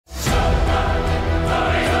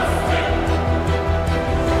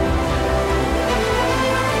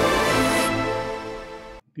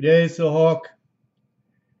G'day, it's a Hawk.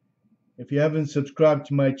 If you haven't subscribed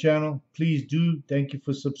to my channel, please do. Thank you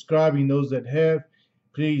for subscribing. Those that have,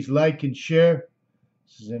 please like and share.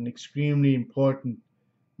 This is an extremely important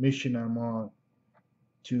mission I'm on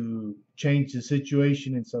to change the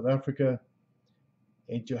situation in South Africa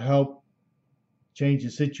and to help change the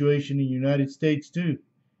situation in the United States too.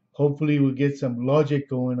 Hopefully we'll get some logic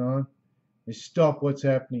going on and stop what's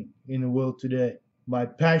happening in the world today. My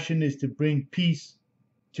passion is to bring peace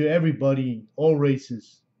to everybody, all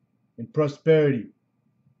races, and prosperity.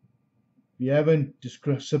 If you haven't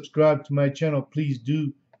subscribed to my channel, please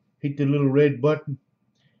do hit the little red button,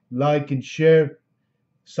 like and share.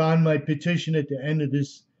 Sign my petition at the end of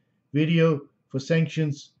this video for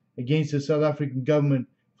sanctions against the South African government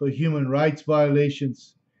for human rights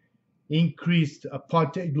violations, increased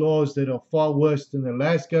apartheid laws that are far worse than the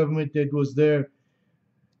last government that was there,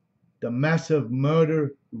 the massive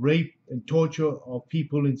murder, rape, and torture of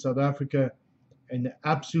people in South Africa, and the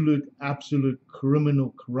absolute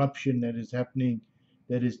criminal corruption that is happening,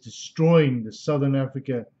 that is destroying the Southern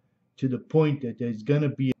Africa to the point that there's going to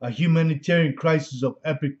be a humanitarian crisis of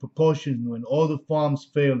epic proportions when all the farms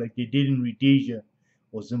fail like they did in Rhodesia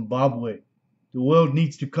or Zimbabwe. The world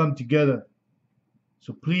needs to come together.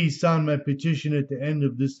 So please sign my petition at the end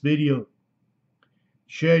of this video.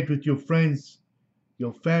 Share it with your friends,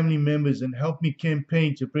 your family members, and help me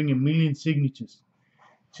campaign to bring 1 million signatures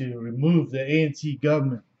to remove the ANC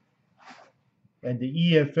government and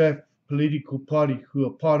the EFF political party, who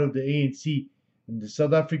are part of the ANC and the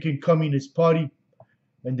South African Communist Party,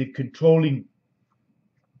 and the controlling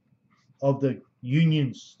of the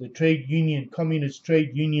unions, the trade union, communist trade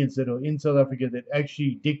unions that are in South Africa that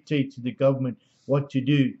actually dictate to the government what to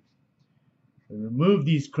do. And remove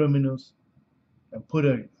these criminals and put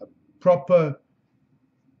a proper,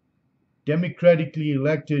 democratically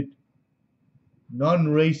elected,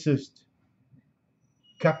 non-racist,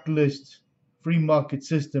 capitalist, free market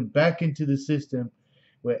system back into the system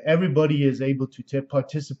where everybody is able to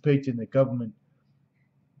participate in the government,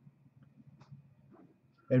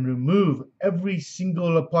 and remove every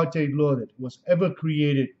single apartheid law that was ever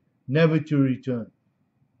created, never to return,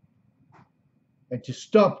 and to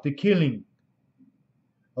stop the killing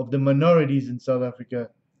of the minorities in South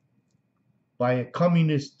Africa by a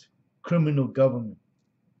communist criminal government.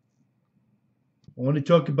 I want to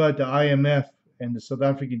talk about the IMF and the South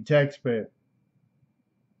African taxpayer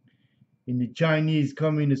in the Chinese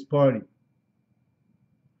Communist Party.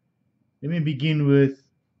 Let me begin with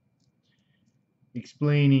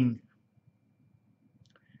explaining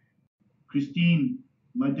Christine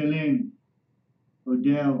Madeleine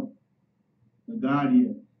Odell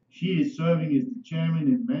Lagadia. She is serving as the chairman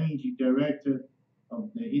and managing director of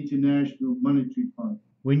the International Monetary Fund.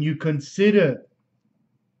 When you consider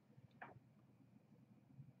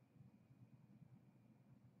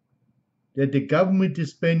that the government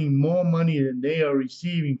is spending more money than they are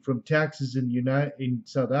receiving from taxes in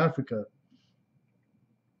South Africa,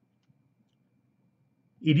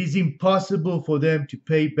 it is impossible for them to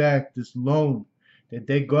pay back this loan that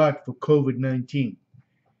they got for COVID-19.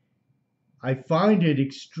 I find it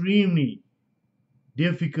extremely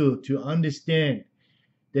difficult to understand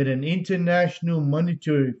that an international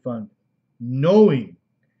monetary fund, knowing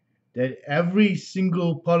that every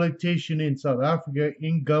single politician in South Africa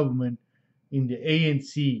in government, in the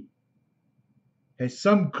ANC, has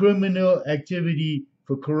some criminal activity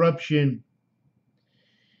for corruption,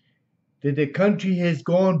 that the country has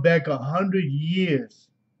gone back 100 years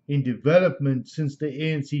in development since the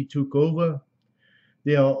ANC took over.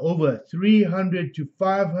 There are over 300 to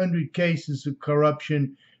 500 cases of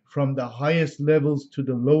corruption from the highest levels to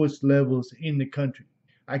the lowest levels in the country.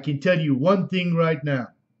 I can tell you one thing right now.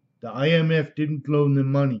 The IMF didn't loan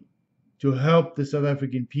them money to help the South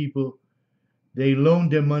African people. They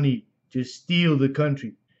loaned them money to steal the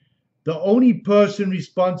country. The only person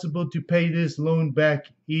responsible to pay this loan back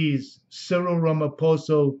is Cyril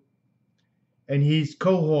Ramaphosa and his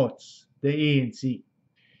cohorts, the ANC.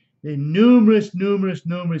 There are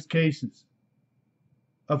numerous cases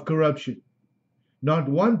of corruption. Not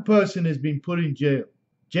one person has been put in jail.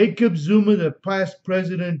 Jacob Zuma, the past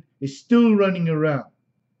president, is still running around.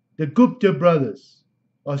 The Gupta brothers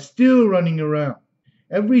are still running around.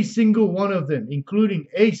 Every single one of them, including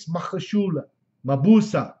Ace Magashule,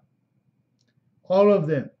 Mabuza, all of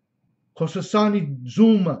them. Khosasani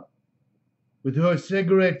Zuma with her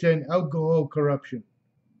cigarette and alcohol corruption.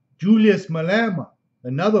 Julius Malema,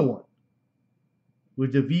 another one,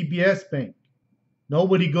 with the VBS Bank.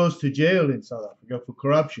 Nobody goes to jail in South Africa for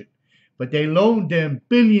corruption. But they loaned them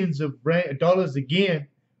billions of dollars again.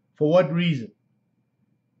 For what reason?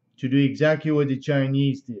 to do exactly what the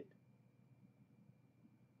Chinese did.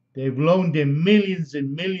 They've loaned them millions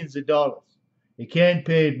and millions of dollars. They can't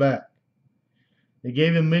pay it back. They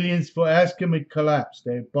gave him millions for Ascom, it collapsed.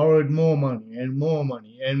 They borrowed more money and more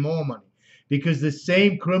money and more money because the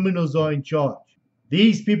same criminals are in charge.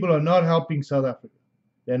 These people are not helping South Africa.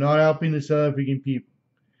 They're not helping the South African people.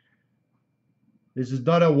 This is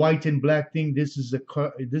not a white and black thing. This is a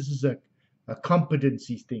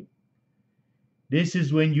competency thing. This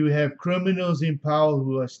is when you have criminals in power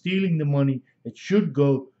who are stealing the money that should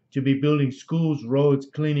go to be building schools, roads,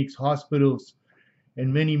 clinics, hospitals,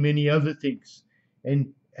 and many, many other things.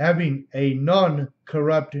 And having a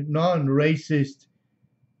non-corrupt, non-racist,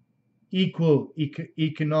 equal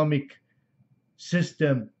economic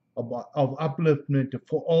system of upliftment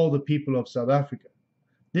for all the people of South Africa.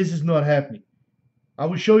 This is not happening. I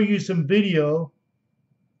will show you some video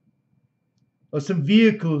of some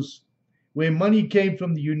vehicles where money came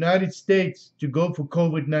from the United States to go for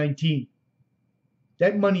COVID-19.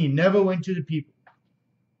 That money never went to the people.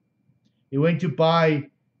 It went to buy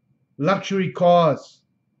luxury cars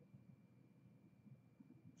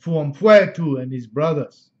for Mfwetu and his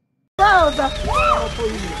brothers.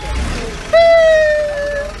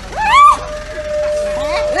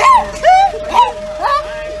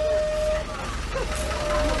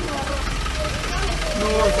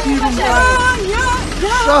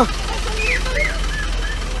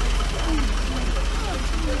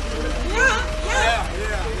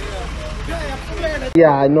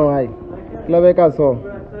 Yeah, I know. I Claveka so.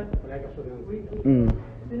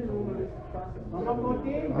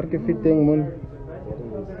 Arke fitting mon.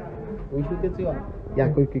 Yeah,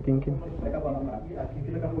 cooking.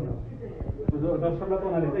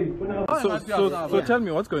 So tell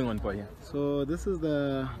me what's going on for you. So this is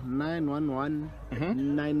the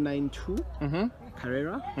 911-992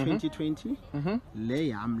 Carrera 2020.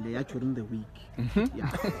 Leya during the week.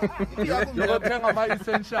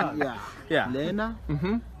 Yeah. Lena.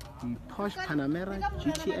 Porsche Panamera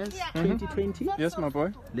GTS 2020. Yes, my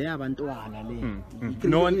boy. No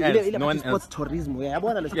one else. No one sports else. tourism. Yeah,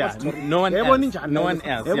 no one else. No one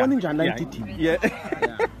else. Yeah.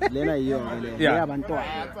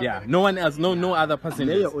 Yeah. No one else. No other person.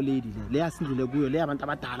 Yeah.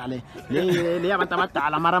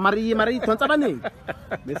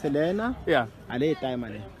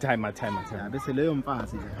 Time.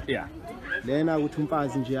 Yeah. Lena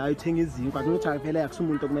uthumfazi nje ayithenga izinkwa kunothi vele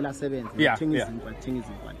akusumuntu okumele asebenze uthenga izinkwa uthenga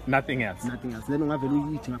izinkwa Nothing else. Then ungavela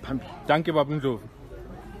uyithi ngaphambili. Thank you, Baba Ndlovu.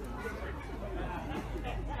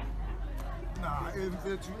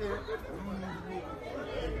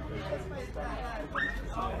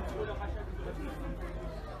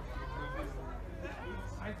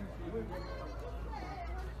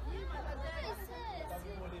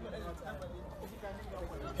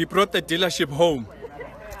 He brought the dealership home.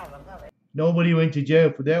 Nobody went to jail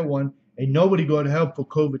for that one, and nobody got help for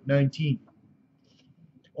COVID-19.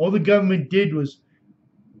 All the government did was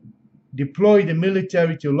deploy the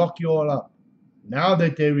military to lock you all up. Now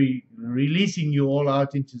that they're releasing you all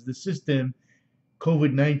out into the system,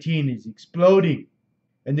 COVID-19 is exploding.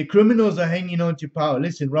 And the criminals are hanging on to power.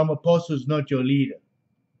 Listen, Ramaphosa is not your leader.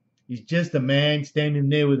 He's just a man standing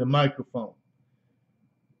there with a microphone.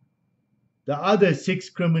 The other 6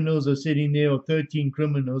 criminals are sitting there, or 13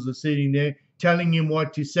 criminals are sitting there telling him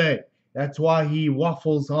what to say. That's why he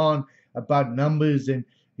waffles on about numbers and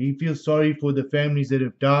he feels sorry for the families that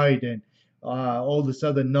have died and all this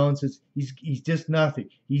other nonsense. He's just nothing.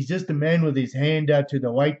 He's just a man with his hand out to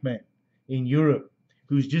the white man in Europe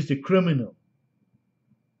who's just a criminal.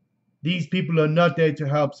 These people are not there to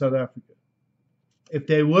help South Africa. If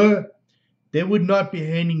they were, they would not be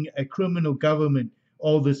handing a criminal government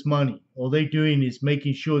all this money. All they're doing is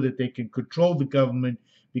making sure that they can control the government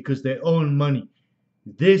because they own money.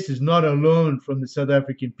 This is not a loan from the South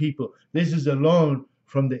African people. This is a loan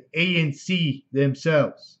from the ANC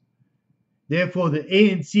themselves. Therefore, the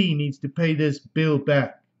ANC needs to pay this bill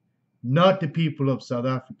back, not the people of South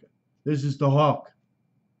Africa. This is the hawk.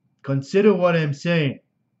 Consider what I'm saying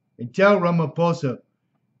and tell Ramaphosa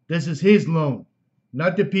this is his loan,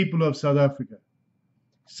 not the people of South Africa.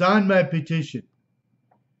 Sign my petition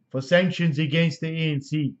for sanctions against the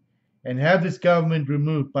ANC and have this government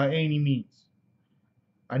removed by any means.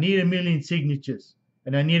 I need 1 million signatures,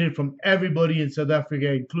 and I need it from everybody in South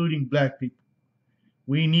Africa, including black people.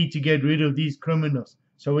 We need to get rid of these criminals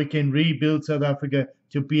so we can rebuild South Africa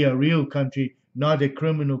to be a real country, not a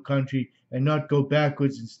criminal country, and not go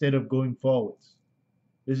backwards instead of going forwards.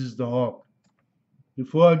 This is the hawk.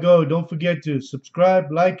 Before I go, don't forget to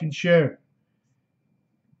subscribe, like, and share.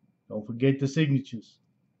 Don't forget the signatures.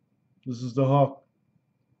 This is the hawk.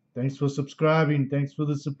 Thanks for subscribing. Thanks for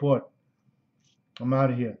the support. I'm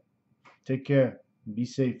out of here. Take care. Be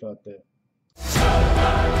safe out there.